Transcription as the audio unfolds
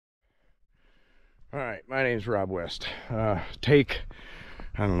All right, my name's Rob West. Take,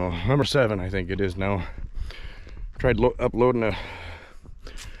 I don't know, number 7, I think it is now. Tried uploading a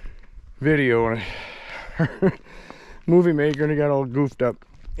video and movie maker and it got all goofed up.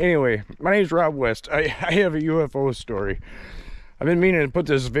 Anyway, my name's Rob West. I have a UFO story. I've been meaning to put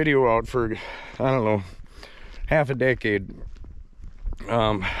this video out for, I don't know, half a decade.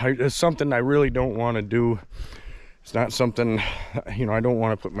 It's something I really don't want to do. It's not something, you know, I don't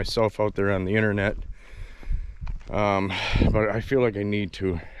want to put myself out there on the internet. But I feel like I need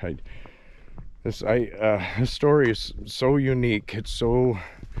to. This story is so unique. It's so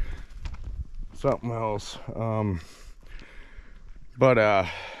something else. You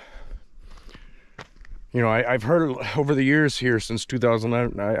know, I've heard over the years here since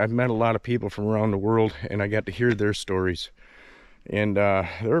 2011, I've met a lot of people from around the world, and I got to hear their stories. And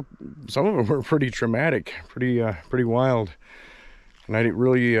some of them were pretty traumatic, pretty wild, and I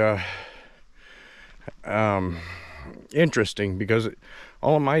really interesting because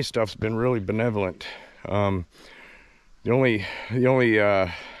all of my stuff's been really benevolent. The only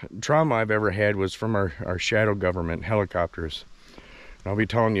trauma I've ever had was from our shadow government helicopters. And I'll be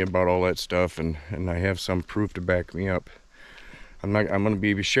telling you about all that stuff, and I have some proof to back me up. I'm going to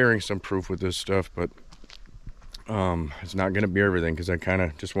be sharing some proof with this stuff, but it's not going to be everything because I kind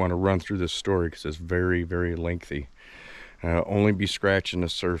of just want to run through this story because it's very, very lengthy. I'll only be scratching the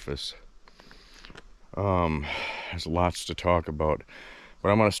surface. There's lots to talk about, but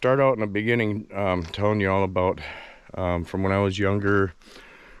I'm going to start out in the beginning, telling you all about from when I was younger,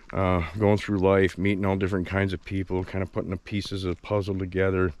 going through life, meeting all different kinds of people, kind of putting the pieces of the puzzle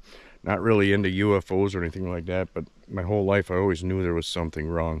together. Not really into UFOs or anything like that, but my whole life I always knew there was something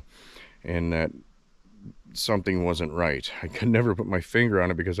wrong and that something wasn't right. I could never put my finger on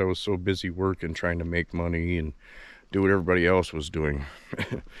it because I was so busy working, trying to make money and do what everybody else was doing,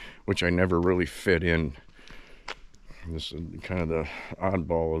 which I never really fit in. This is kind of the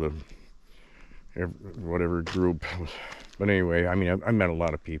oddball of the whatever group. But anyway, I mean, I met a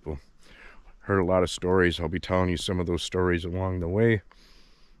lot of people, heard a lot of stories. I'll be telling you some of those stories along the way,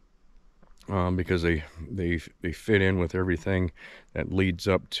 because they fit in with everything that leads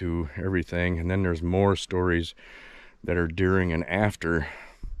up to everything. And then there's more stories that are during and after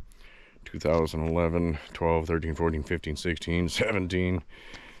 2011, 12, 13, 14, 15, 16, 17.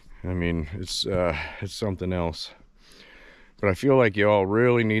 I mean, it's something else. But I feel like you all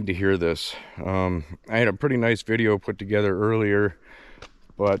really need to hear this. I had a pretty nice video put together earlier,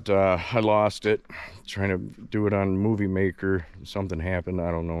 but I lost it trying to do it on Movie Maker. Something happened,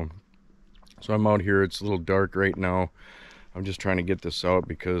 I don't know. So I'm out here. It's a little dark right now. I'm just trying to get this out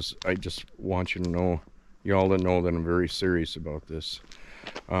because I just want you to know, y'all to know that I'm very serious about this.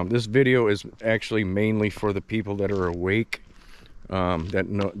 This video is actually mainly for the people that are awake,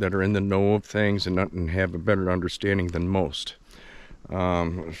 that are in the know of things and have a better understanding than most.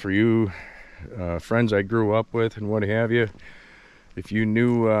 For you friends I grew up with and what have you, if you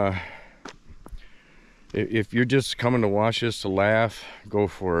knew, if you're just coming to watch this to laugh, go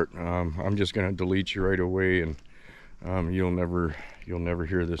for it. I'm just gonna delete you right away, and you'll never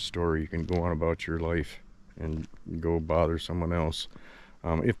hear this story. You can go on about your life and go bother someone else,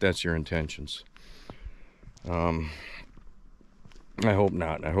 if that's your intentions. I hope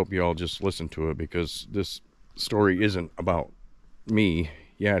not. I hope you all just listen to it, because this story isn't about me.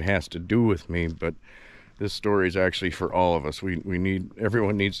 Yeah, it has to do with me, but this story is actually for all of us.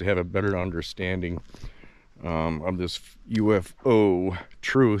 Everyone needs to have a better understanding of this UFO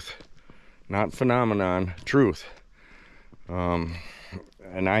truth, not phenomenon, truth. And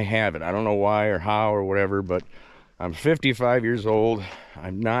I have it. I don't know why or how or whatever, but I'm 55 years old.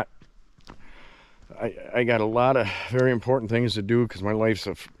 I got a lot of very important things to do because my life's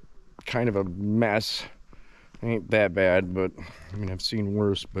kind of a mess. It ain't that bad, but I mean, I've seen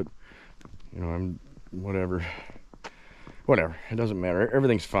worse, but you know, I'm whatever. It doesn't matter.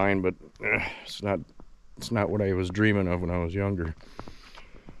 Everything's fine, but it's not what I was dreaming of when I was younger.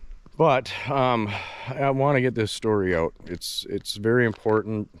 But I want to get this story out. It's very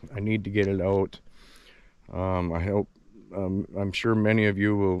important. I need to get it out. I hope, I'm sure many of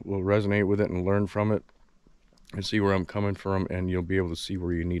you will resonate with it and learn from it and see where I'm coming from, and you'll be able to see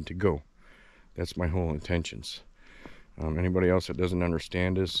where you need to go. That's my whole intentions. Anybody else that doesn't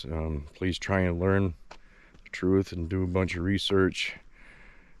understand this, please try and learn the truth and do a bunch of research.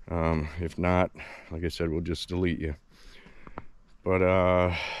 If not, like I said, we'll just delete you. But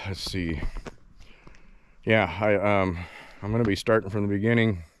let's see. Yeah, I'm gonna be starting from the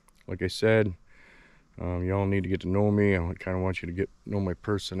beginning. Like I said, y'all need to get to know me. I kind of want you to know my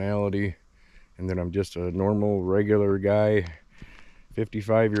personality, and that I'm just a normal, regular guy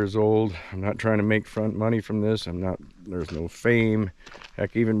 55 years old. I'm not trying to make front money from this. There's no fame.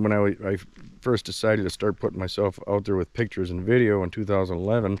 Heck, even when I first decided to start putting myself out there with pictures and video in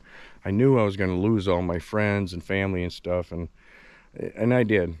 2011, I knew I was going to lose all my friends and family and stuff, and I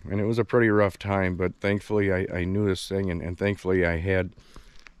did. And it was a pretty rough time, but thankfully I knew this thing, and thankfully I had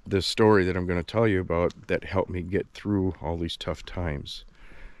this story that I'm going to tell you about that helped me get through all these tough times.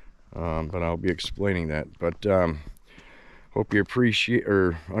 But I'll be explaining that. But hope you appreciate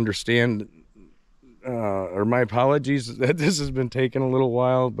or understand, or my apologies that this has been taking a little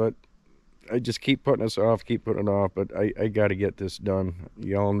while, but I just keep putting it off, but I got to get this done.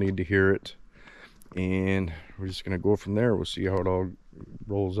 Y'all need to hear it, and we're just going to go from there. We'll see how it all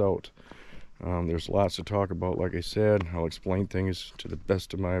rolls out. There's lots to talk about. Like I said, I'll explain things to the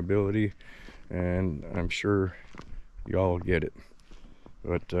best of my ability, and I'm sure y'all get it.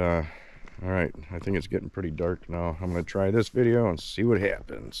 But all right, I think it's getting pretty dark now. I'm going to try this video and see what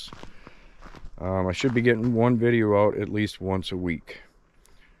happens. I should be getting one video out at least once a week,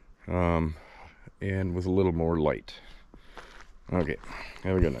 and with a little more light. Okay,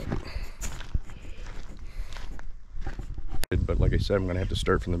 have a good night. But like I said, I'm going to have to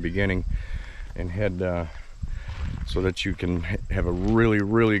start from the beginning and head so that you can have a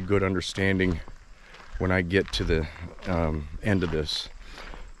really good understanding when I get to the end of this.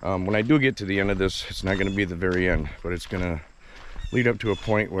 When I do get to the end of this, it's not going to be the very end, but it's going to lead up to a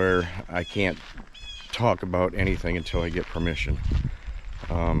point where I can't talk about anything until I get permission.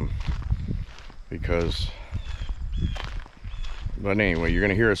 But anyway, you're going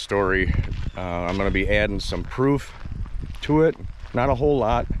to hear a story. I'm going to be adding some proof to it. Not a whole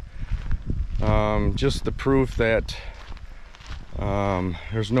lot. Just the proof that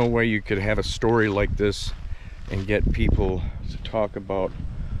there's no way you could have a story like this and get people to talk about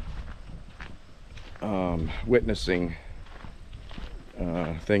witnessing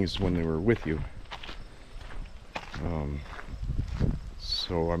things when they were with you.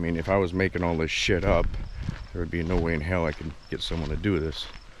 So I mean, if I was making all this shit up, there would be no way in hell I could get someone to do this,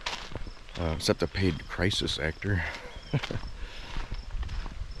 except a paid crisis actor.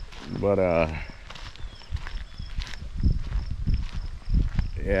 But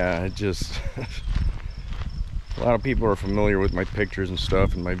yeah, it just a lot of people are familiar with my pictures and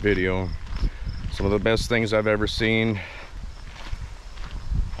stuff and my video. Some of the best things I've ever seen.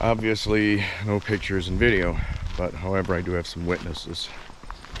 Obviously no pictures and video, but however, I do have some witnesses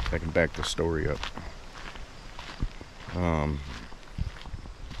that can back the story up.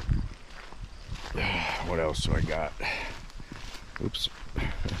 What else do I got? Oops.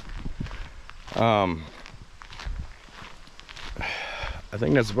 I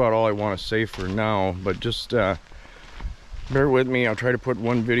think that's about all I want to say for now, but just bear with me. I'll try to put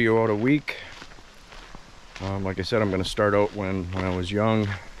one video out a week. Like I said, I'm going to start out when I was young.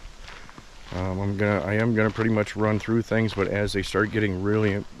 I am gonna pretty much run through things, but as they start getting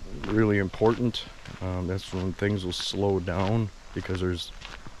really important, that's when things will slow down, because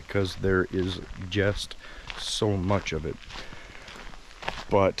there is just so much of it.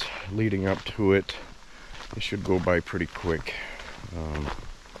 But leading up to it, it should go by pretty quick.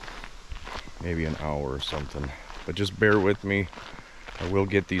 Maybe an hour or something. But just bear with me. I will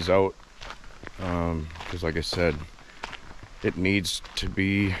get these out, because like I said, it needs to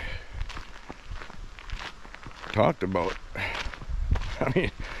be talked about. I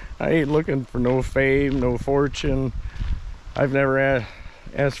mean, I ain't looking for no fame, no fortune. I've never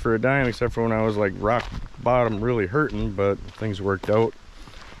asked for a dime except for when I was like rock bottom, really hurting, but things worked out.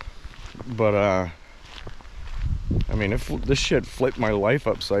 But I mean, this shit flipped my life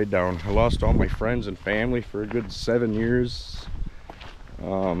upside down. I lost all my friends and family for a good 7 years.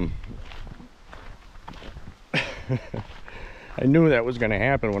 I knew that was going to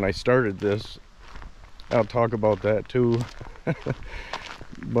happen when I started this. I'll talk about that too.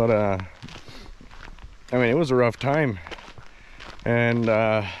 But I mean, it was a rough time, and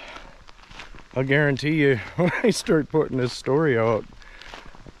I'll guarantee you, when I start putting this story out,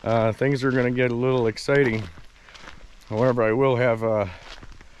 things are going to get a little exciting. However, I will have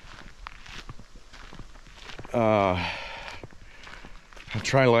I'll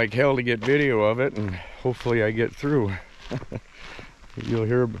try like hell to get video of it, and hopefully I get through. You'll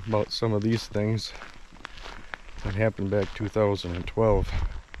hear about some of these things that happened back 2012,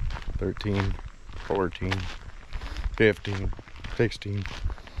 13, 14, 15, 16.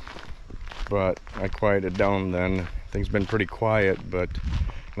 But I quieted down then. Things been pretty quiet, and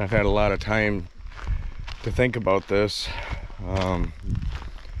I've had a lot of time to think about this,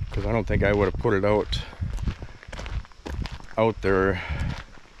 because I don't think I would have put it out there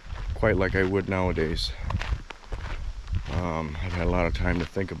quite like I would nowadays. I've had a lot of time to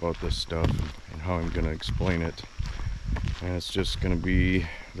think about this stuff and how I'm going to explain it. And it's just going to be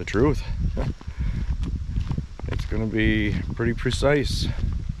the truth. It's going to be pretty precise.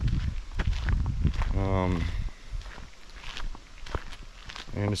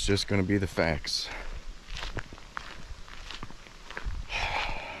 And it's just going to be the facts.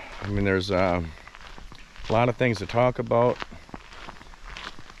 I mean, there's a lot of things to talk about.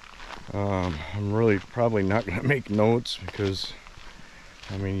 I'm really probably not going to make notes because,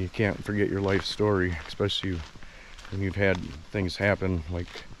 I mean, you can't forget your life story, especially when you've had things happen like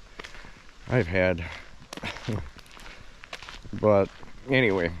I've had. But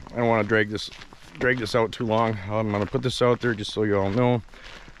anyway, I don't want to drag this out too long. I'm going to put this out there just so you all know.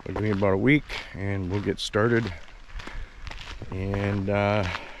 It'll be about a week and we'll get started. And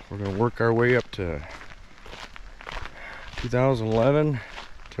we're going to work our way up to 2011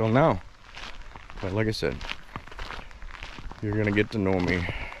 till now. But like I said, you're going to get to know me.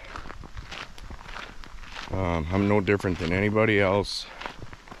 I'm no different than anybody else.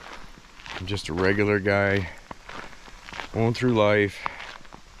 I'm just a regular guy going through life,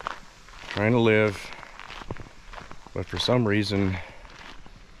 trying to live, but for some reason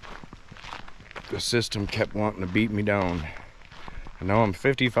the system kept wanting to beat me down. And now I'm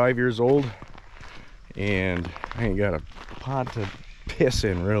 55 years old and I ain't got a pot to piss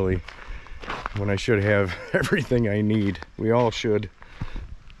in, really, when I should have everything I need. We all should.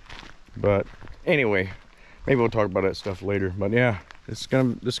 But anyway, maybe we'll talk about that stuff later. But yeah, this is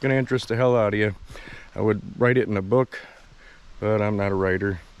gonna interest the hell out of you. I would write it in a book, but I'm not a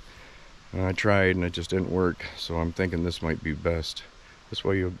writer. I tried and it just didn't work, so I'm thinking this might be best. This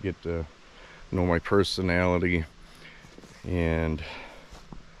way you'll get to know my personality and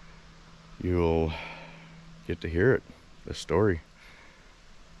you'll get to hear it, the story.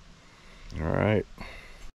 All right.